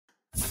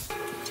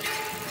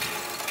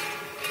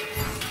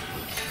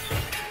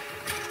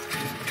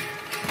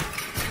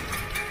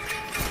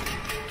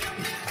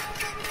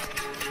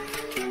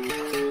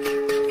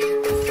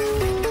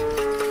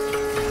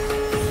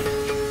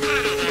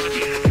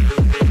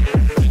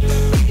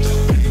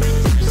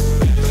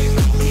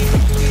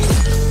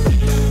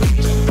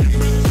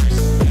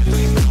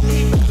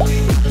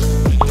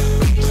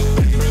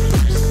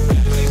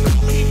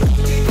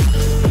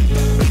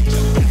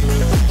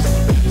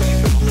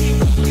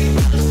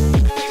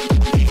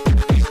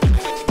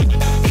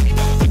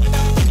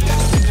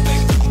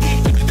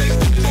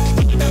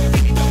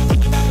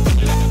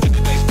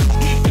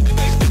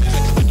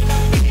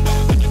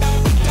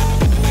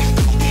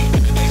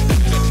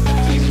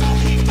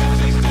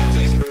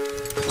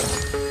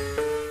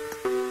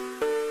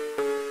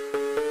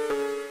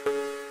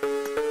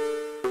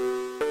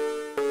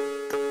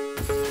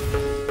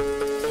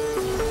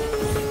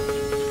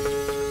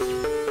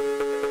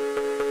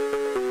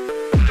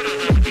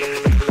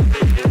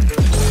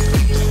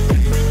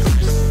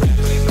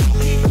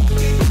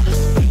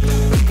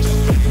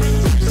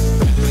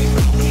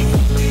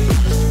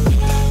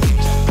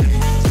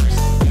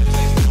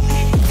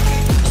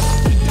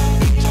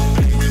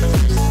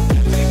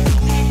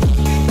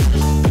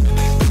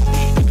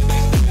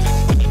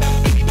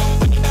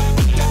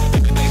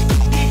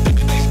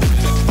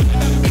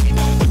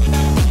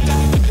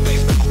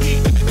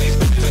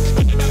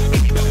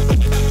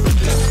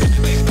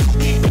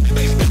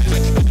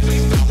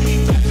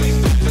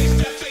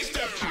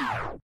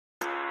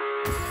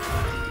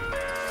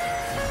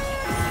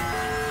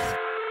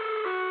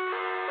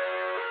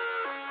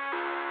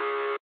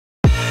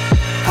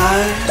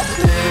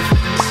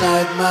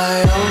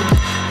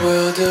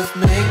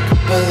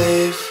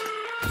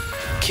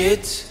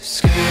Kids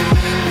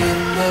screaming in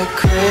their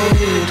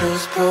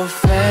cradles,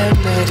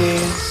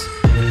 profanities.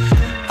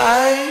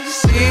 I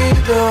see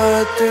the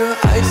world through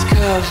ice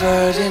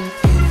covered in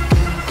ink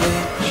and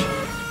bleach.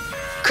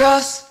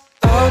 Cross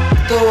out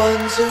the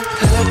ones who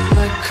heard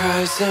my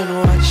cries and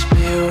watched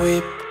me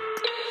weep.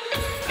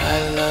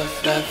 I love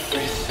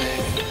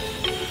everything.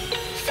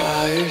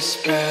 Fire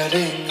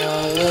spreading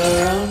all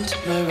around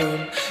my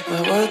room.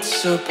 My world's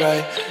so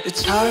bright,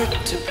 it's hard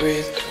to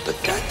breathe,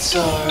 but that's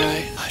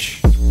alright.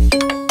 Hush.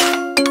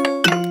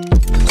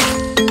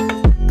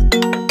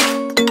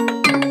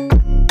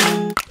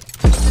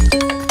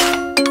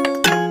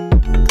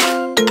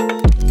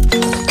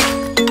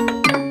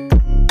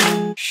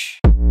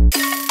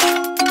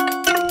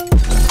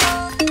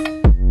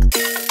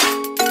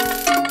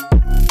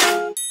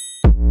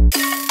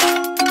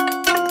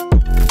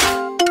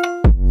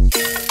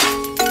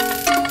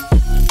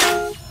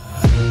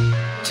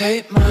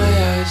 Take my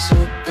eyes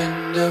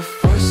open to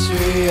force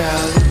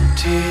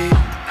reality.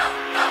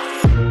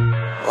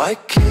 Why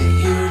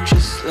can't you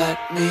just let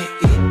me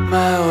eat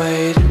my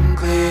weight in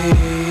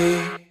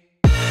glee?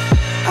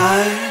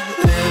 I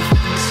live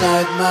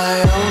inside my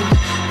own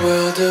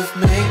world of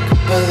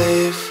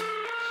make-believe.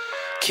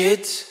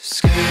 Kids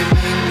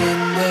screaming in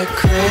their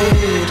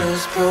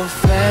cradles,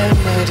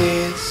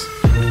 profanities.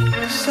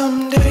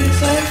 Some days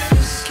I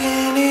feel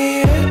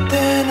skinnier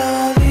than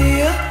all the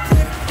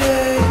other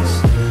days.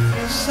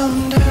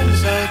 Sometimes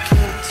I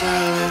can't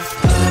tell if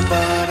my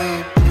body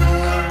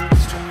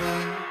belongs to me.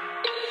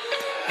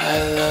 I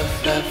love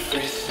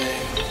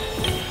everything.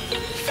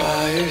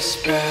 Fire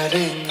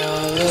spreading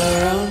all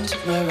around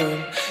my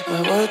room.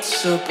 My world's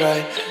so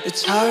bright,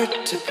 it's hard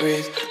to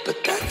breathe, but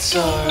that's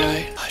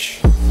alright. Hush.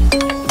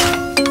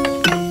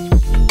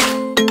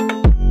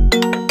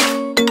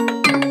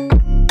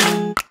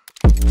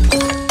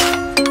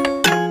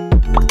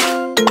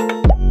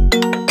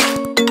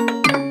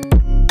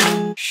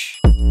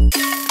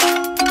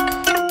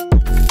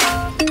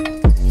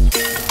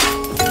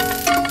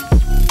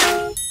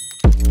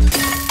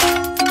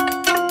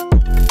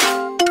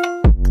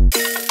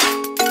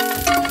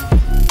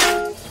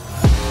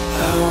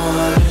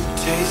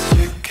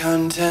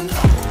 Content,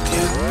 hold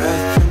your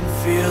breath and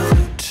feel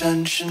the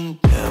tension.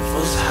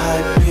 Devils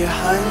hide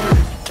behind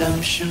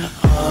redemption.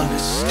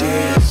 Honesty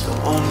is a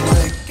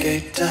one-way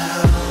gate to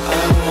hell.